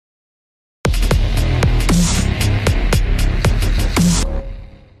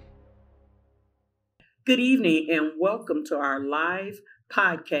Good evening and welcome to our live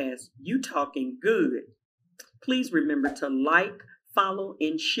podcast, You Talking Good. Please remember to like, follow,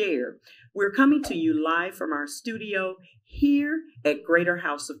 and share. We're coming to you live from our studio here at Greater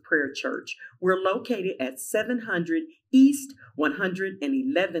House of Prayer Church. We're located at 700 East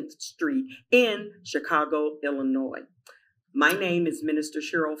 111th Street in Chicago, Illinois. My name is Minister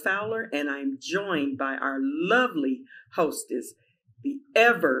Cheryl Fowler, and I'm joined by our lovely hostess, the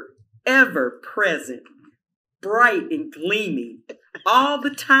ever present, bright and gleaming, all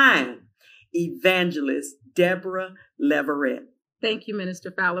the time, Evangelist Deborah Leverette. Thank you, Minister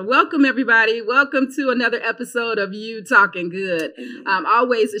Fowler. Welcome, everybody. Welcome to another episode of You Talking Good.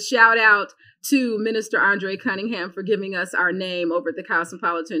 Always a shout out to Minister Andre Cunningham for giving us our name over at the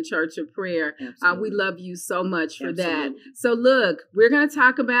Cosmopolitan Church of Prayer. We love you so much for that. So look, we're going to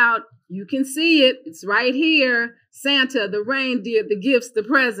talk about, you can see it, it's right here, Santa, the reindeer, the gifts, the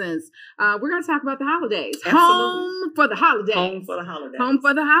presents. We're going to talk about the holidays. Home for the holidays. Home for the holidays. Home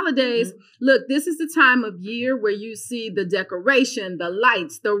for the holidays. Mm-hmm. Look, this is the time of year where you see the decoration, the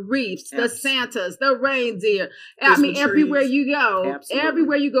lights, the wreaths, the Santas, the reindeer. Christmas I mean, everywhere trees. you go,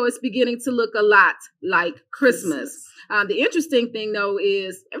 everywhere you go, it's beginning to look a lot like Christmas. The interesting thing, though,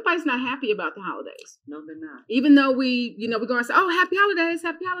 is everybody's not happy about the holidays. No, they're not. Even though we're going to say, oh, happy holidays,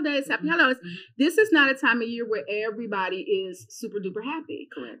 happy holidays, happy holidays. Mm-hmm. This is not a time of year where everybody is super duper happy.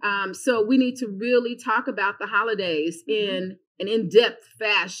 Correct. So we need to really talk about the holidays in an in-depth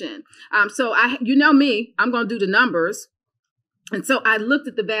fashion. So you know me, I'm going to do the numbers. And so I looked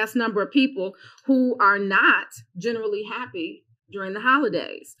at the vast number of people who are not generally happy during the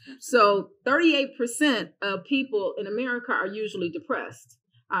holidays. So 38% of people in America are usually depressed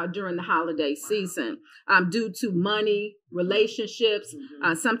during the holiday season due to money, relationships,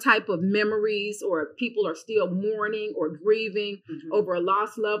 some type of memories, or people are still mourning or grieving over a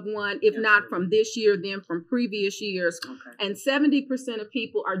lost loved one, if not from this year, then from previous years. And 70% of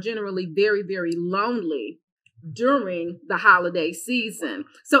people are generally very, very lonely during the holiday season.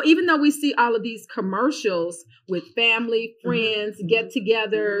 So even though we see all of these commercials with family, friends,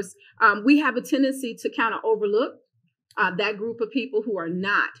 get-togethers, we have a tendency to kind of overlook that group of people who are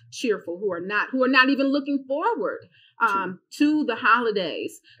not cheerful, who are not even looking forward to the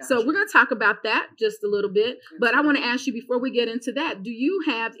holidays. Gotcha. So we're going to talk about that just a little bit. But I want to ask you, before we get into that, do you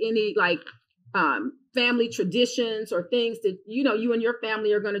have any family traditions or things that, you and your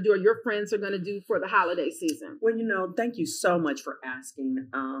family are going to do, or your friends are going to do for the holiday season? Well, thank you so much for asking.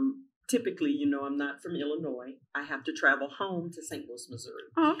 Typically, I'm not from Illinois. I have to travel home to St. Louis, Missouri.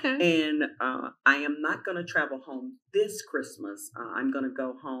 Oh, okay. And I am not going to travel home this Christmas. I'm going to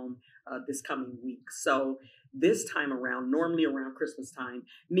go home this coming week. So this time around, normally around Christmas time,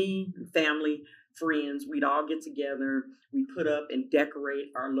 me, family, friends, we'd all get together. We put up and decorate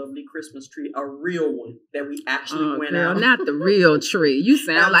our lovely Christmas tree, a real one that we actually went out. Not the real tree. You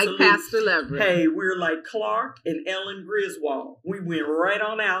sound like Pastor Leverette. Hey, we're like Clark and Ellen Griswold. We went right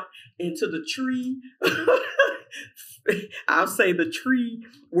on out into the tree. I'll say the tree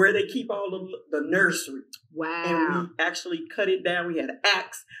where they keep all of the nursery. Wow. And we actually cut it down. We had an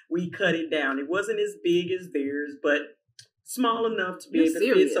axe. We cut it down. It wasn't as big as theirs, but small enough to be able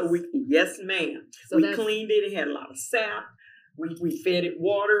to fit. So yes, ma'am. So we cleaned it. It had a lot of sap. We fed it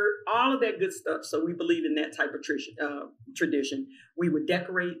water, all of that good stuff. So we believe in that type of tradition. We would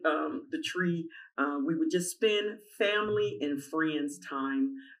decorate the tree. We would just spend family and friends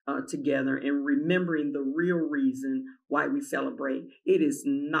time together and remembering the real reason why we celebrate. It is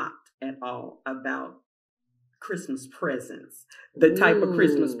not at all about Christmas presents, the type of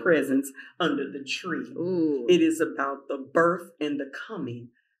Christmas presents under the tree. Ooh. It is about the birth and the coming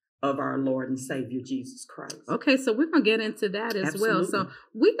of our Lord and Savior, Jesus Christ. Okay, so we're going to get into that as Absolutely. well. So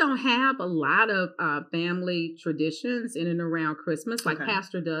we don't have a lot of family traditions in and around Christmas, like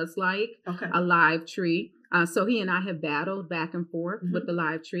Pastor does a live tree. So he and I have battled back and forth with the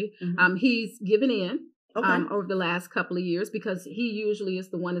live tree. He's given in. Over the last couple of years, because he usually is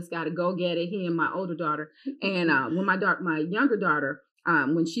the one that's got to go get it. He and my older daughter, and when my younger daughter,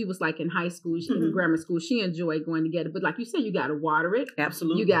 when she was like in high school, in grammar school, she enjoyed going to get it. But like you said, you got to water it.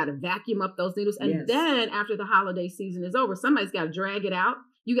 Absolutely, you got to vacuum up those needles, and then after the holiday season is over, somebody's got to drag it out.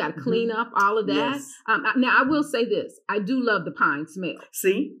 You got to clean up all of that. Yes. Now I will say this: I do love the pine smell.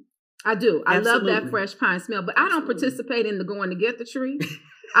 See, I do. I Absolutely. love that fresh pine smell, but I don't participate in the going to get the tree.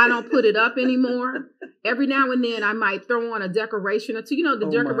 I don't put it up anymore. Every now and then I might throw on a decoration or two. The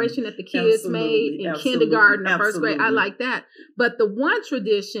decoration that the kids made in kindergarten or first grade. I like that. But the one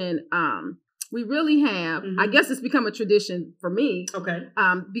tradition we really have, I guess it's become a tradition for me.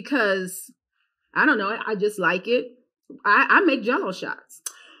 Because I don't know, I just like it. I make Jell-O shots.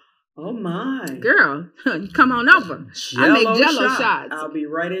 Oh my. Girl, you come on over. I make Jello shots. I'll be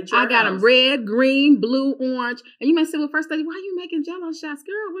right at your I got house. them red, green, blue, orange. And you may say, well, First Lady, why are you making Jello shots?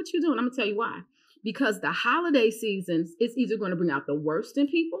 Girl, what you doing? I'm going to tell you why. Because the holiday seasons, it's either going to bring out the worst in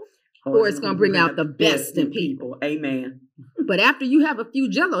people or it's going to bring out the best in people. Amen. But after you have a few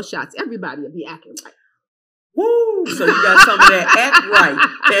Jello shots, everybody will be acting right. Woo! So you got some of that act right,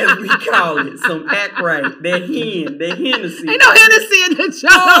 as we call it. Some act right. That Hennessy. Ain't no Hennessy in the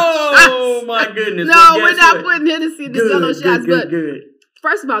Jello Oh, my goodness. No, well, we're not putting Hennessy in the Jello shots. Good.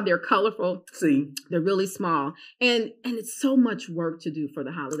 First of all, they're colorful. See. They're really small. And it's so much work to do for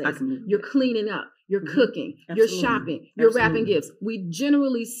the holidays. You're cleaning up. You're cooking. You're shopping. You're wrapping gifts. We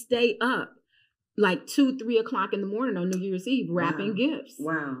generally stay up like 2-3 o'clock in the morning on New Year's Eve wrapping gifts.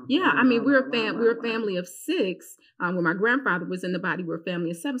 Wow. Yeah. I mean, we're a family of 6. When my grandfather was in the body, we're a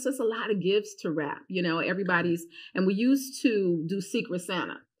family of 7. So it's a lot of gifts to wrap. You know, and we used to do Secret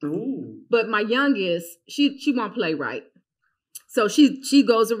Santa. Ooh. But my youngest, she won't play right. So she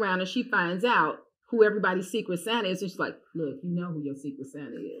goes around and she finds out who everybody's Secret Santa is. And she's like, look, you know who your Secret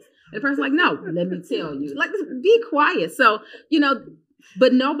Santa is. And the person's like, no, let me tell you. Like, be quiet. So, you know,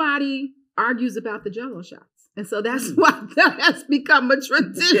 but nobody argues about the Jello shots. And so that's why that has become a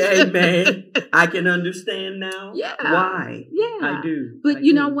tradition. Yeah, man. I can understand now. Yeah. Why. Yeah. I do. But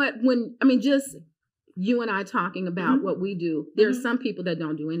you know what? Just you and I talking about what we do, there are some people that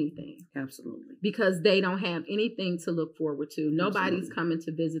don't do anything. Absolutely. Because they don't have anything to look forward to. Nobody's coming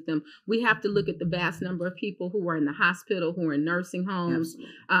to visit them. We have to look at the vast number of people who are in the hospital, who are in nursing homes,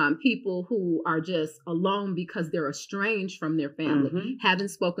 people who are just alone because they're estranged from their family, haven't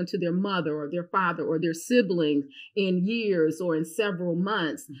spoken to their mother or their father or their sibling in years or in several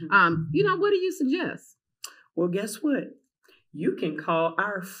months. You know, what do you suggest? Well, guess what? You can call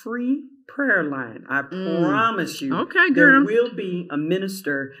our free prayer line. I promise you. Okay, girl. There will be a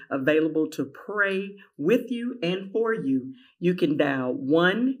minister available to pray with you and for you. You can dial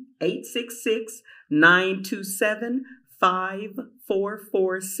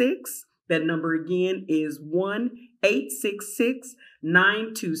 1-866-927-5446. That number again is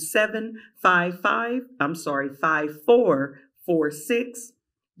 1-866-927-5446.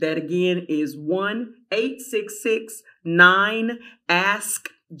 That again is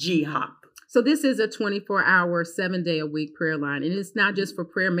 1-866-9-ASK-GHOP. So this is a 24-hour, 7-day-a-week prayer line. And it's not just for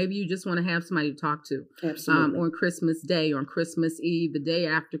prayer. Maybe you just want to have somebody to talk to. Absolutely. On Christmas Day, on Christmas Eve, the day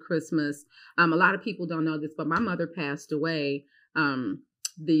after Christmas. A lot of people don't know this, but my mother passed away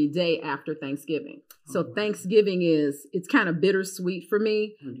the day after Thanksgiving. So Thanksgiving it's kind of bittersweet for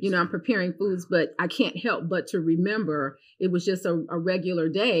me. You know, I'm preparing foods, but I can't help but to remember it was just a regular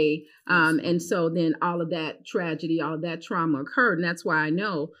day. And so then all of that tragedy, all of that trauma occurred. And that's why I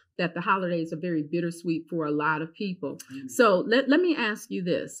know that the holidays are very bittersweet for a lot of people. So let me ask you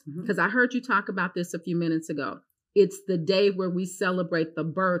this, because I heard you talk about this a few minutes ago. It's the day where we celebrate the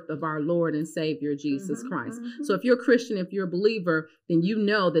birth of our Lord and Savior, Jesus Christ. So if you're a Christian, if you're a believer, then you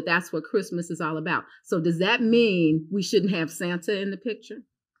know that that's what Christmas is all about. So does that mean we shouldn't have Santa in the picture?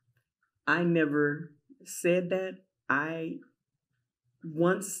 I never said that. I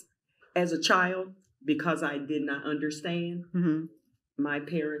once, as a child, because I did not understand, my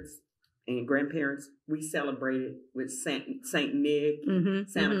parents and grandparents, we celebrated with Saint Nick,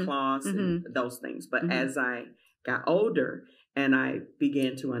 Santa Claus, and those things. But as I got older and I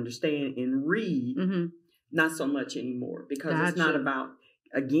began to understand and read, not so much anymore, because it's not about,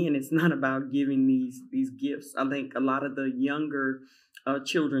 again, it's not about giving these gifts. I think a lot of the younger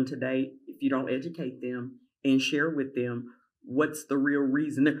children today, if you don't educate them and share with them what's the real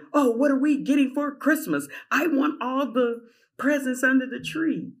reason, oh, what are we getting for Christmas? I want all the presents under the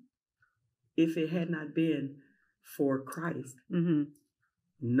tree. If it had not been for Christ,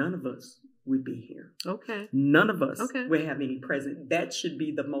 none of us would be here. Okay. None of us would have any present. That should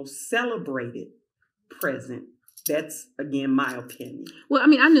be the most celebrated present. That's, again, my opinion. Well, I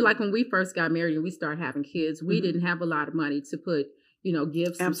mean, I knew, like, when we first got married and we started having kids, we didn't have a lot of money to put, you know,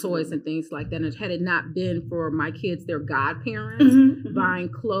 gifts and toys and things like that. And had it not been for my kids, their godparents, buying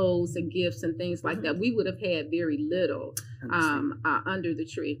clothes and gifts and things like that, we would have had very little under the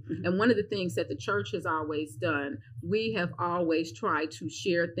tree. And one of the things that the church has always done, we have always tried to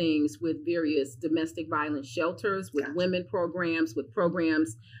share things with various domestic violence shelters, with women programs, with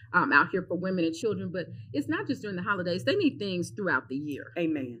programs out here for women and children. But it's not just during the holidays. They need things throughout the year.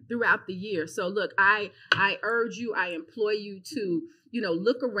 Amen. Throughout the year. So look, I urge you, I employ you to, you know,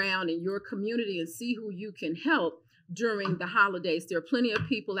 look around in your community and see who you can help during the holidays. There are plenty of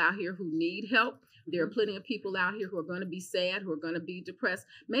people out here who need help. There are plenty of people out here who are going to be sad, who are going to be depressed.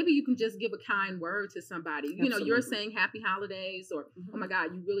 Maybe you can just give a kind word to somebody. Absolutely. You know, you're saying happy holidays or, oh my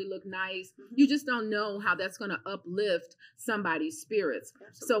God, you really look nice. Mm-hmm. You just don't know how that's going to uplift somebody's spirits.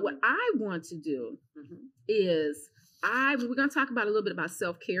 Absolutely. So what I want to do is we're going to talk about a little bit about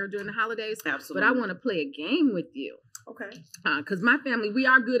self-care during the holidays. Absolutely. But I want to play a game with you. Okay. Because my family, we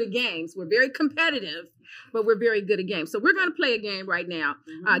are good at games. We're very competitive, but we're very good at games. So we're going to play a game right now.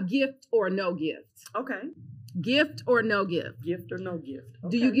 Gift or no gift. Okay. Gift or no gift. Gift or no gift. Okay.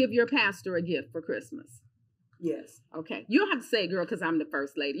 Do you give your pastor a gift for Christmas? Yes. Okay. You don't have to say, girl, because I'm the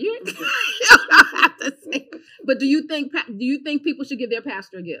first lady. You don't have to say. But do you think people should give their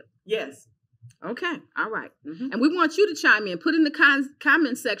pastor a gift? Yes. Okay. All right. And we want you to chime in. Put in the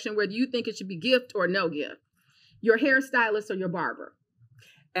comment section whether you think it should be gift or no gift. Your hairstylist or your barber?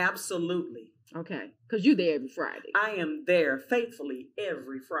 Absolutely. Okay. Because you're there every Friday. I am there faithfully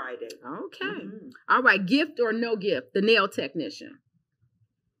every Friday. Okay. All right. Gift or no gift? The nail technician.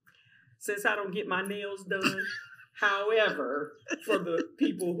 Since I don't get my nails done, however, for the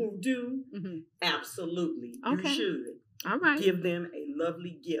people who do, absolutely. Okay. You should. All right. Give them a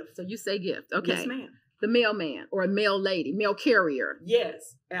lovely gift. So you say gift. Okay. Yes, ma'am. The mailman or a mail lady, mail carrier.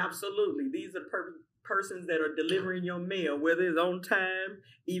 Yes, absolutely. These are persons that are delivering your mail, whether it's on time,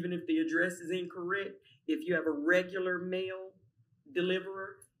 even if the address is incorrect. If you have a regular mail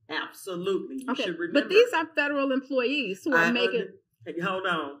deliverer, absolutely. You should remember. But these are federal employees who are making... Hold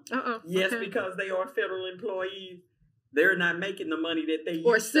on. Yes, because they are federal employees. They're not making the money that they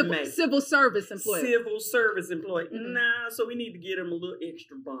used to make. Civil service employees. Civil service employees. Nah, so we need to get them a little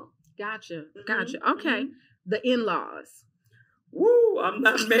extra bump. Gotcha. Okay. The in-laws. Woo, I'm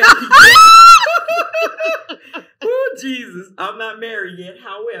not married yet. Woo, Jesus. I'm not married yet.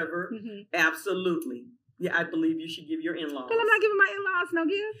 However, absolutely. Yeah, I believe you should give your in-laws. Well, I'm not giving my in-laws no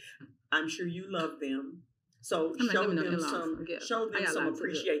gift. I'm sure you love them. So I'm show them some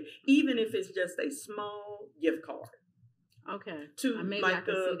appreciation. Even if it's just a small gift card. Okay. To like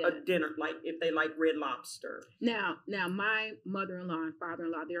a dinner, like if they like Red Lobster. Now my mother-in-law and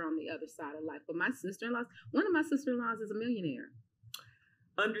father-in-law, they're on the other side of life. But my sister-in-laws, one of my sister-in-laws is a millionaire.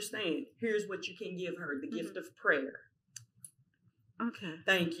 Understand. Here's what you can give her: the gift of prayer. Okay.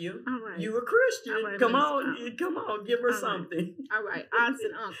 Thank you. All right. You a Christian. Right, come on, give her something. Right. All right. Aunts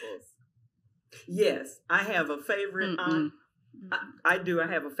and uncles. Yes, I have a favorite aunt. I do. I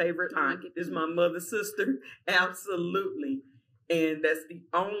have a favorite aunt. This is my mother's sister. Absolutely. And that's the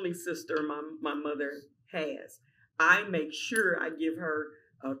only sister my mother has. I make sure I give her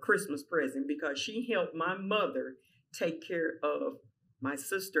a Christmas present because she helped my mother take care of my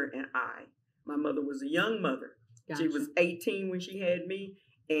sister and I. My mother was a young mother. Gotcha. She was 18 when she had me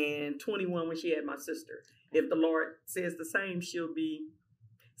and 21 when she had my sister. If the Lord says the same, she'll be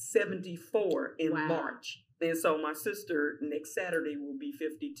 74 in March. And so my sister next Saturday will be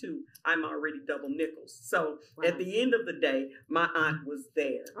 52. I'm already double nickels. So at the end of the day, my aunt was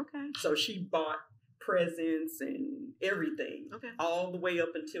there. Okay. So she bought presents and everything. Okay. All the way up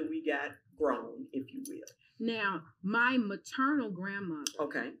until we got grown, if you will. Now, my maternal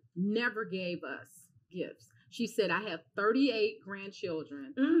grandmother never gave us gifts. She said, I have 38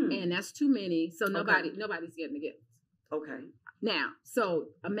 grandchildren, and that's too many. So nobody's getting a gift. Okay. Now, so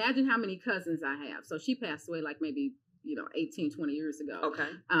imagine how many cousins I have. So she passed away like maybe, 18, 20 years ago. Okay.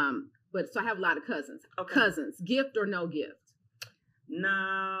 But so I have a lot of cousins. Okay. Cousins, gift or no gift?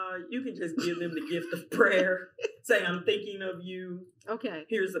 Nah, you can just give them the gift of prayer. Say, I'm thinking of you. Okay.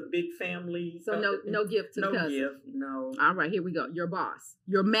 Here's a big family. So no gift to the cousin. No gift, no. All right, here we go. Your boss,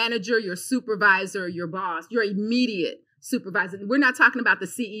 your manager, your supervisor, your boss, your immediate supervisor. We're not talking about the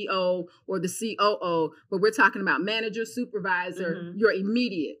CEO or the COO, but we're talking about manager, supervisor, your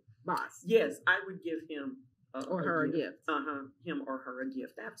immediate boss. Yes, I would give him or her a gift. Him or her a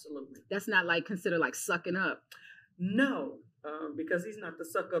gift. Absolutely. That's not like considered like sucking up. No, because he's not the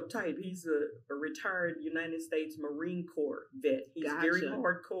suck up type. He's a retired United States Marine Corps vet. He's very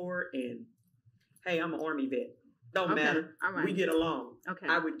hardcore, and hey, I'm an Army vet. Don't matter. All right. We get along. Okay.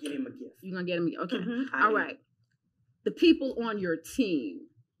 I would get him a gift. You're gonna get him a gift. Okay. All right. The people on your team,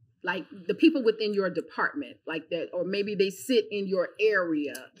 like the people within your department, like that, or maybe they sit in your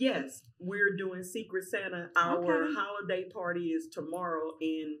area. Yes, we're doing Secret Santa. Our holiday party is tomorrow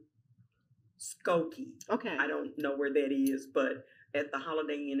in Skokie. Okay. I don't know where that is, but at the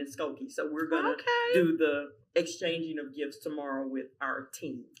Holiday Inn in Skokie. So we're going to do the exchanging of gifts tomorrow with our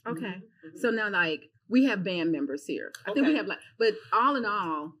team. Okay. So now, like, we have band members here. I think we have, but all in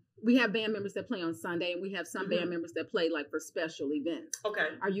all, we have band members that play on Sunday, and we have some band members that play like for special events. Okay.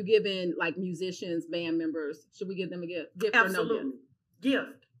 Are you giving like musicians, band members? Should we give them a gift? Absolutely. Or no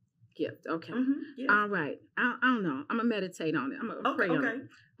gift? gift. Okay. Yes. All right. I don't know. I'm going to meditate on it. I'm going to pray on it.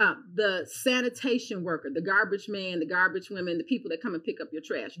 The sanitation worker, the garbage man, the garbage women, the people that come and pick up your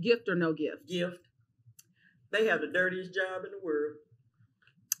trash. Gift or no gift? Gift. They have the dirtiest job in the world.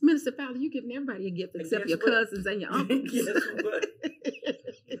 Minister Fowler, you giving everybody a gift except your cousins and your uncles. Guess what?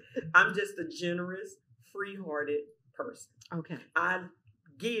 I'm just a generous, free-hearted person. Okay. I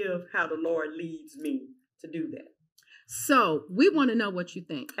give how the Lord leads me to do that. So we want to know what you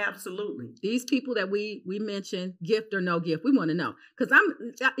think. Absolutely. These people that we mentioned, gift or no gift, we want to know. Because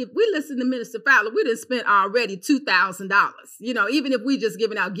if we listen to Minister Fowler, we done spent already $2,000. You know, even if we just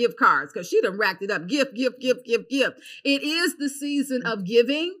giving out gift cards, because she done racked it up. Gift. It is the season of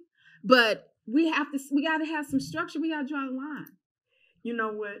giving, but we got to have some structure. We got to draw a line. You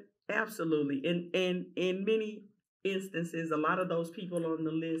know what? Absolutely. And in many instances, a lot of those people on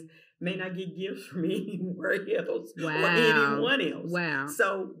the list may not get gifts from anywhere else or anyone else. Wow.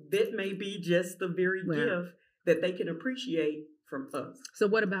 So that may be just the very gift that they can appreciate from us. So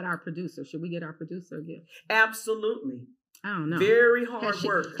what about our producer? Should we get our producer a gift? Absolutely. I don't know. Very hard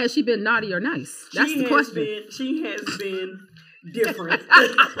work. Has she been naughty or nice? That's the question. She has been different.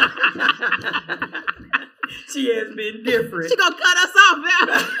 She has been different. She gonna cut us off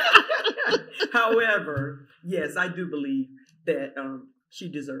now. However, yes, I do believe that she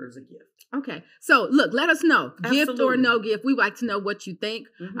deserves a gift. Okay. So look, let us know. Absolutely. Gift or no gift. We'd like to know what you think.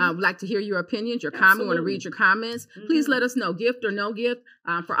 We'd like to hear your opinions, your comment. We want to read your comments. Please let us know. Gift or no gift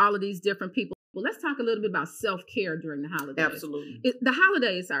for all of these different people. Well, let's talk a little bit about self-care during the holidays. Absolutely. The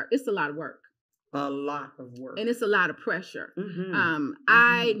holidays it's a lot of work. A lot of work. And it's a lot of pressure.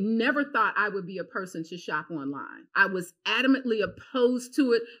 I never thought I would be a person to shop online. I was adamantly opposed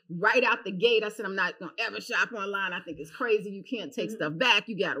to it right out the gate. I said, I'm not going to ever shop online. I think it's crazy. You can't take stuff back.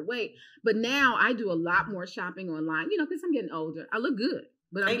 You got to wait. But now I do a lot more shopping online, because I'm getting older. I look good,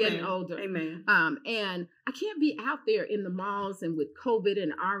 but I'm getting older. Amen. And I can't be out there in the malls and with COVID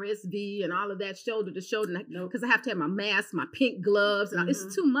and RSV and all of that shoulder to shoulder because I have to have my mask, my pink gloves, and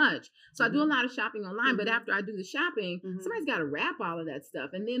it's too much. So I do a lot of shopping online, but after I do the shopping, somebody's got to wrap all of that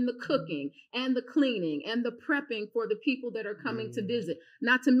stuff. And then the cooking and the cleaning and the prepping for the people that are coming to visit,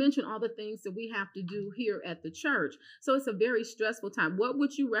 not to mention all the things that we have to do here at the church. So it's a very stressful time. What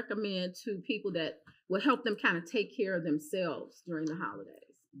would you recommend to people that will help them kind of take care of themselves during the holidays?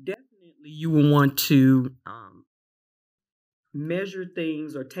 Definitely, you will want to measure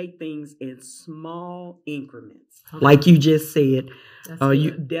things or take things in small increments. Okay. Like you just said,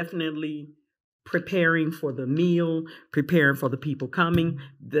 you definitely preparing for the meal, preparing for the people coming.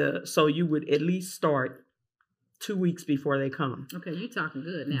 So you would at least start 2 weeks before they come. Okay, you're talking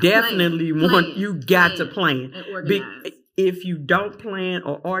good now. Definitely you got to plan. And organize. If you don't plan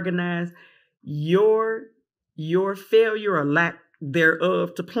or organize, your failure or lack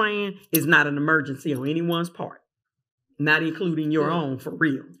thereof to plan is not an emergency on anyone's part, not including your own, for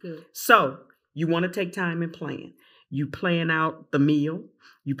real. Good. So you want to take time and plan. You plan out the meal.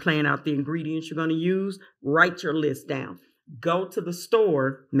 You plan out the ingredients you're going to use. Write your list down. Go to the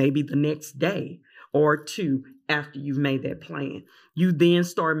store maybe the next day or two after you've made that plan. You then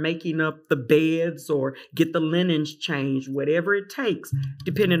start making up the beds or get the linens changed, whatever it takes,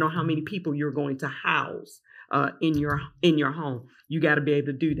 depending on how many people you're going to house in your home. You got to be able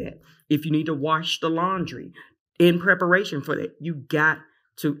to do that. If you need to wash the laundry in preparation for that, you got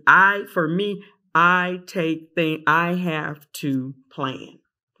to. I have to plan.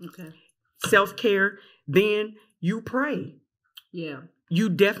 Okay. Self-care, then you pray. Yeah. You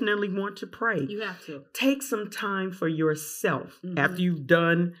definitely want to pray. You have to. Take some time for yourself after you've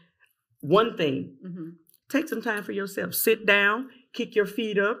done one thing. Take some time for yourself. Sit down, kick your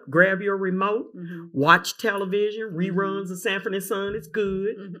feet up, grab your remote, watch television, reruns of Sanford and Son. It's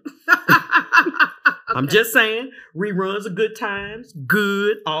good. Okay. I'm just saying, reruns of Good Times,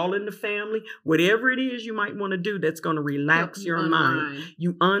 good, all in the family. Whatever it is you might want to do that's going to relax your mind.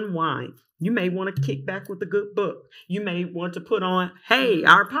 You unwind. You may want to kick back with a good book. You may want to put on,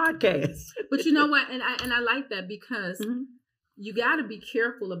 our podcast. But you know what? And I like that because you got to be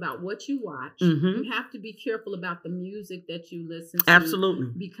careful about what you watch. You have to be careful about the music that you listen to.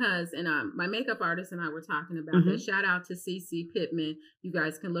 Absolutely. Because, my makeup artist and I were talking about that. Shout out to CC Pittman. You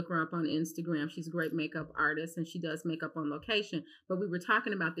guys can look her up on Instagram. She's a great makeup artist and she does makeup on location. But we were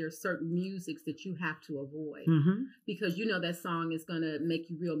talking about there are certain musics that you have to avoid because that song is going to make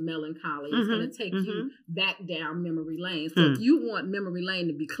you real melancholy. It's going to take you back down memory lane. So if you want memory lane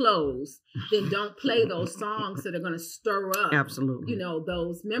to be closed, then don't play those songs that are going to stir up Absolutely.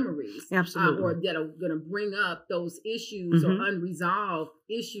 Those memories. Absolutely. Or that are going to bring up those issues or unresolved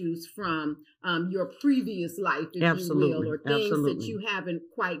issues from your previous life, if you will, or things that you haven't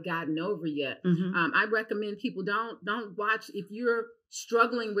quite gotten over yet. I recommend people don't watch, if you're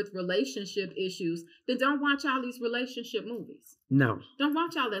struggling with relationship issues, then don't watch all these relationship movies. No. Don't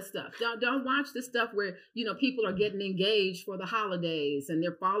watch all that stuff. Don't watch the stuff where, people are getting engaged for the holidays and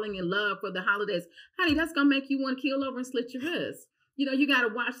they're falling in love for the holidays. Honey, that's going to make you want to keel over and slit your wrist. You got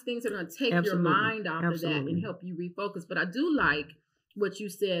to watch things that are going to take your mind off of that and help you refocus. But I do like what you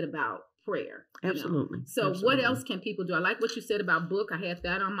said about prayer. Absolutely. So what else can people do? I like what you said about book. I had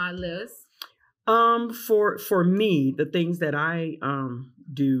that on my list. For me, the things that I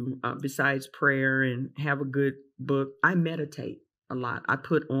do besides prayer and have a good book, I meditate a lot. I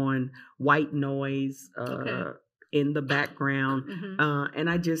put on white noise in the background, and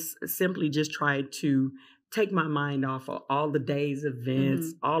I just simply try to take my mind off of all the day's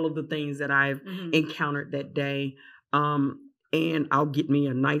events, all of the things that I've encountered that day, and I'll get me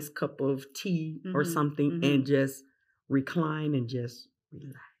a nice cup of tea or something and just recline and just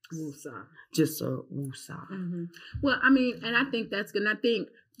relax. Woosah. Just a woosah. Well, I mean, and I think that's good. And I think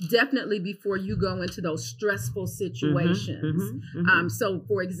definitely before you go into those stressful situations. So,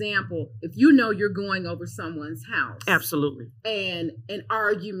 for example, if you're going over someone's house. Absolutely. And an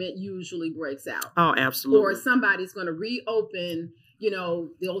argument usually breaks out. Oh, absolutely. Or somebody's going to reopen,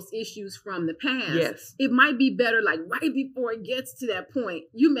 those issues from the past. Yes. It might be better, like right before it gets to that point,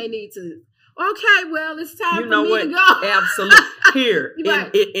 you may need to, okay, well, it's time for me to go. Absolutely. Here,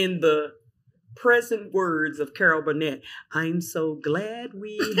 right. in the present words of Carol Burnett, I'm so glad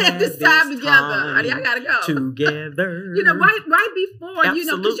we had this time together. Honey, I gotta go. Together. Right before,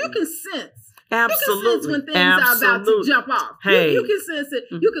 Absolutely. because you can sense. Absolutely. You can sense when things are about to jump off. Hey. You can sense it.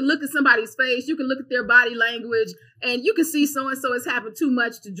 You can look at somebody's face. You can look at their body language, and you can see so-and-so has having too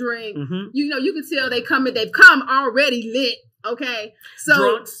much to drink. You can tell they've come already lit. Okay, so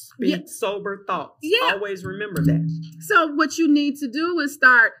drunk speak sober thoughts. Yeah. Always remember that. So what you need to do is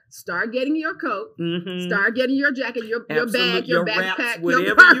start getting your coat, start getting your jacket, your bag, your backpack, wraps, your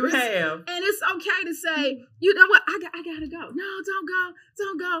whatever purse, you have. And it's okay to say, you know what, I gotta go. No,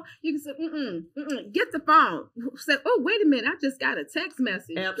 don't go. You can say, get the phone. Say, oh, wait a minute, I just got a text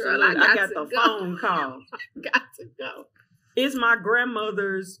message. Absolutely, Girl, I got the phone call. Got to go. It's my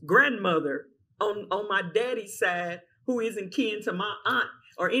grandmother's grandmother on my daddy's side, who isn't kin to my aunt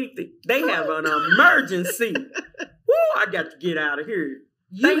or anything. They have an emergency. Woo, I got to get out of here.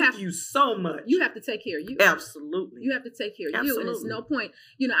 Thank you so much. You have to take care of you. Absolutely. You have to take care of you. And it's no point.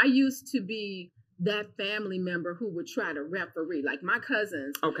 I used to be that family member who would try to referee. Like my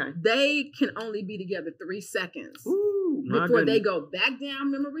cousins, they can only be together 3 seconds. Ooh, before they go back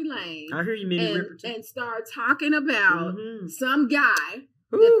down memory lane. I hear you, and start talking about some guy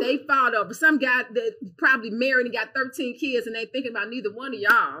that they fought over, some guy that probably married and got 13 kids, and they thinking about neither one of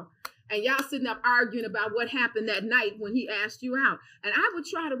y'all. And y'all sitting up arguing about what happened that night when he asked you out. And I would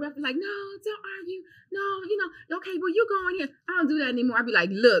try to referee, like, no, don't argue. No, okay, well, you go in here. I don't do that anymore. I'd be like,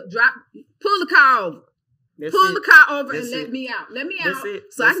 look, pull the car over. Pull the car over and let me out. Let me out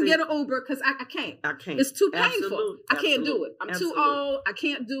so I can get an Uber, because I can't. I can't. It's too painful. I can't do it. I'm too old. I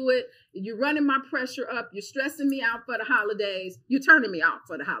can't do it. You're running my pressure up. You're stressing me out for the holidays. You're turning me off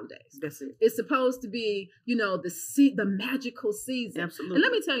for the holidays. That's it. It's supposed to be, the magical season. Absolutely. And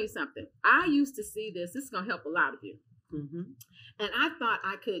let me tell you something. I used to see this. This is going to help a lot of you. And I thought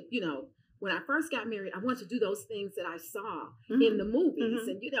I could, when I first got married, I wanted to do those things that I saw in the movies.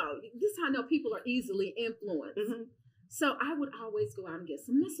 And, this is how I know people are easily influenced. So I would always go out and get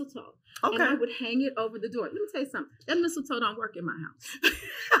some mistletoe. And I would hang it over the door. Let me tell you something. That mistletoe don't work in my house.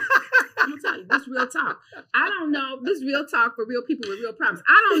 I'm going to tell you, this real talk. I don't know. This real talk for real people with real problems.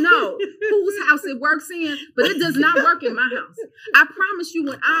 I don't know whose house it works in, but it does not work in my house. I promise you,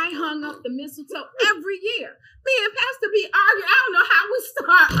 when I hung up the mistletoe every year, me and Pastor B arguing. I don't know how we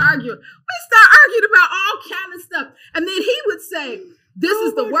start arguing. We start arguing about all kind of stuff. And then he would say, this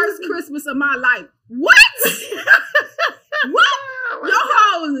is the worst Christmas of my life. What? What? Your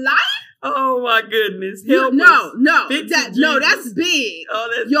whole life? Oh my goodness! No, that's big. Oh,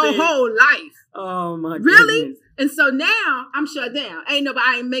 that's your big. Whole life. Oh my really? goodness! And so now I'm shut down. I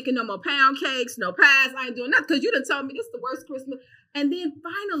ain't making no more pound cakes, no pies. I ain't doing nothing, because you done told me this is the worst Christmas. And then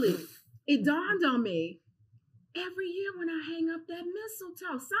finally, it dawned on me. Every year when I hang up that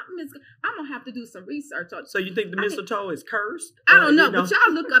mistletoe, I'm going to have to do some research on it. So you think the mistletoe is cursed? I don't know, but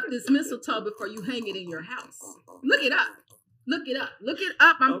y'all look up this mistletoe before you hang it in your house. Look it up.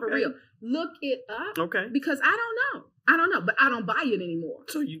 I'm for real. Look it up. Okay. Because I don't know. I don't know, but I don't buy it anymore.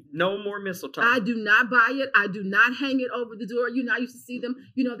 So no more mistletoe. I do not buy it. I do not hang it over the door. I used to see them,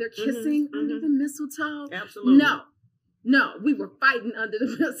 they're kissing under the mistletoe. Absolutely. No, we were fighting under the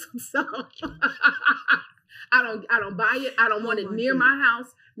mistletoe. I don't buy it. I don't want it near my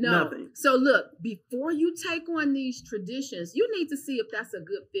house. No. Nothing. So look, before you take on these traditions, you need to see if that's a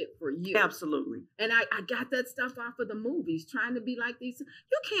good fit for you. Absolutely. And I got that stuff off of the movies, trying to be like these.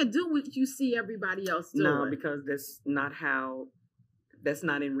 You can't do what you see everybody else doing. No, because that's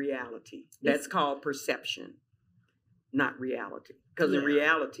not in reality. That's called perception, not reality. Because in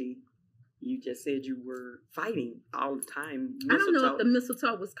reality, you just said you were fighting all the time. Mistletoe. I don't know if the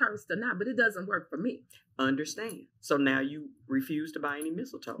mistletoe was cursed or not, but it doesn't work for me. Understand. So now you refuse to buy any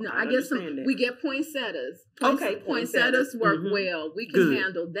mistletoe. No, I guess we get poinsettias. Poinsettias work well. We can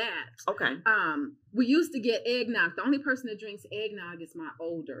handle that. Okay. We used to get eggnog. The only person that drinks eggnog is my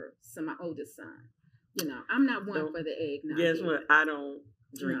oldest son. I'm not one for the eggnog. Guess what? I don't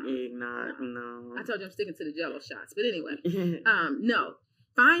drink eggnog. No. I told you I'm sticking to the Jell-O shots. But anyway, no.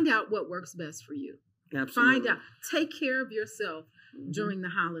 Find out what works best for you. Absolutely. Find out. Take care of yourself during the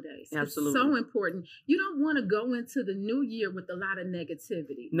holidays. Absolutely. It's so important. You don't want to go into the new year with a lot of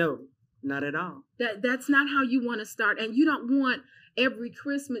negativity. No, not at all. That's not how you want to start. And you don't want every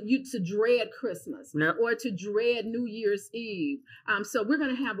Christmas you to dread Christmas or to dread New Year's Eve. So we're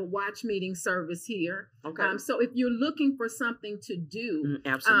going to have a watch meeting service here. Okay. So if you're looking for something to do,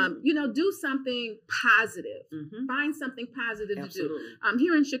 absolutely. Do something positive. Find something positive to do.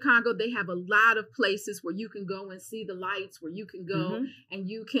 Here in Chicago, they have a lot of places where you can go and see the lights, where you can go and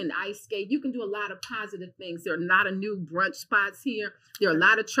you can ice skate. You can do a lot of positive things. There are a lot of new brunch spots here. There are a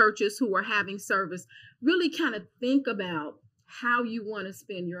lot of churches who are having service. Really kind of think about how you want to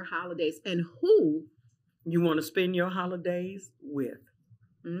spend your holidays and who you want to spend your holidays with.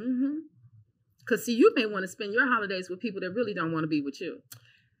 Because see, you may want to spend your holidays with people that really don't want to be with you.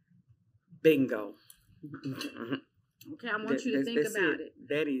 Bingo. Okay, I want you to think about it.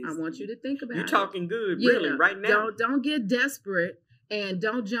 That is. I want you to think about it. You're talking good, really, right now. Don't get desperate and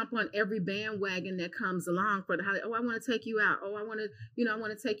don't jump on every bandwagon that comes along for the holiday. Oh, I want to take you out. Oh, I want to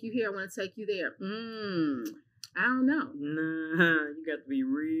take you here. I want to take you there. I don't know. Nah, you got to be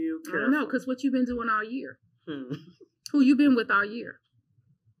real careful. I don't know, because what you've been doing all year. Who you been with all year.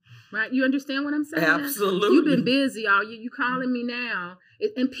 Right? You understand what I'm saying? Absolutely. You've been busy all year. You calling me now.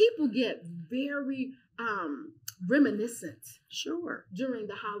 And people get very reminiscent. Sure. During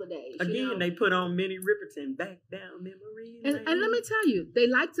the holidays. Again, they put on Minnie Riperton, back down memory lane. And let me tell you, they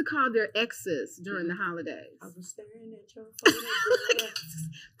like to call their exes during the holidays. I was staring at your photograph.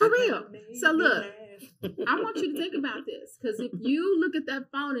 For real. So look, I want you to think about this. Because if you look at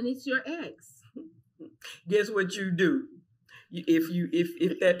that phone and it's your ex. Guess what you do?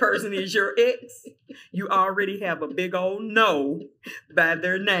 If that person is your ex, you already have a big old no by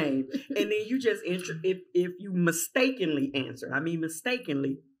their name, and then you just if you mistakenly answer,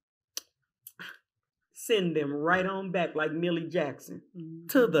 send them right on back like Millie Jackson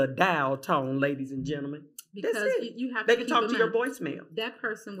to the dial tone, ladies and gentlemen. Because you have they can talk to your voicemail. That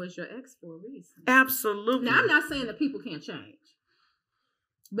person was your ex for a reason. Absolutely. Now I'm not saying that people can't change.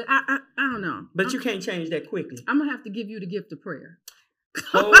 But I don't know. But you can't change that quickly. I'm going to have to give you the gift of prayer.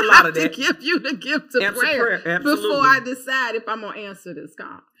 Whole lot of that. To give you the gift of prayer before I decide if I'm going to answer this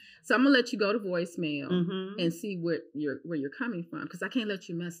call. So I'm going to let you go to voicemail and see where you're coming from. Because I can't let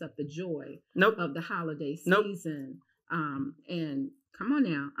you mess up the joy of the holiday season. And come on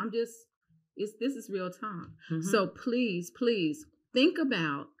now. This is real time. So please think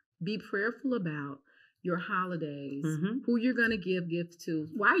about, be prayerful about your holidays, who you're going to give gifts to,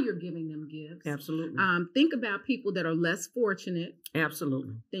 why you're giving them gifts. Absolutely. Think about people that are less fortunate.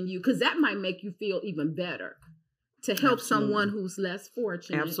 Absolutely. Than you, because that might make you feel even better to help someone who's less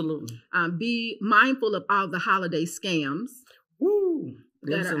fortunate. Absolutely. Be mindful of all the holiday scams. Woo!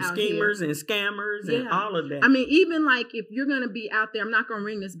 There's some schemers and scammers and all of that. I mean, even like if you're going to be out there, I'm not going to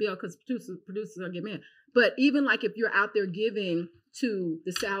ring this bell because producers are getting mad. But even like if you're out there giving to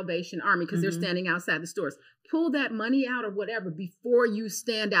the Salvation Army because they're standing outside the stores, pull that money out or whatever before you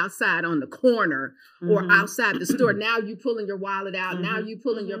stand outside on the corner or outside the store. Now you pulling your wallet out. Now you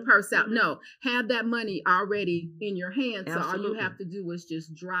pulling your purse out. No, have that money already in your hands. So all you have to do is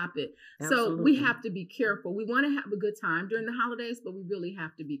just drop it. So we have to be careful. We want to have a good time during the holidays, but we really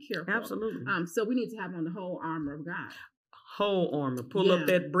have to be careful. Absolutely. So we need to have on the whole armor of God. Whole armor. Pull up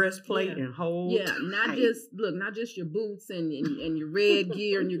that breastplate and hold not just your boots and your red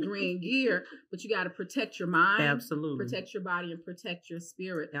gear and your green gear, but you got to protect your mind. Absolutely. Protect your body and protect your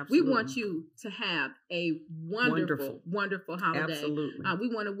spirit. Absolutely. We want you to have a wonderful holiday. Absolutely. We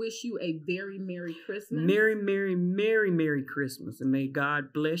want to wish you a very Merry Christmas. Merry, Merry, Merry, Merry Christmas. And may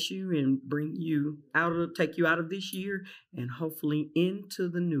God bless you and bring you take you out of this year and hopefully into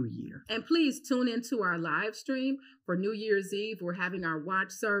the new year. And please tune into our live stream for New Year's Eve. We're having our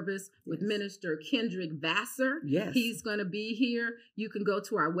watch service with Minister Kendrick Vassar. Yes. He's going to be here. You can go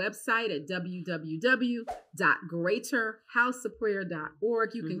to our website at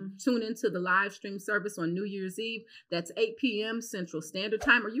www.greaterhouseofprayer.org. You can tune into the live stream service on New Year's Eve. That's 8 p.m. Central Standard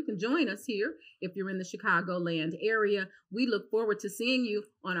Time, or you can join us here if you're in the Chicagoland area. We look forward to seeing you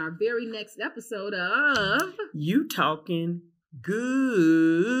on our very next episode of You Talkin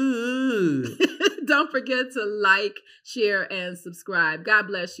Good. Don't forget to like, share, and subscribe. God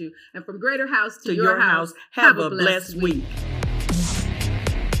bless you. And from Greater House to your house, have a blessed week.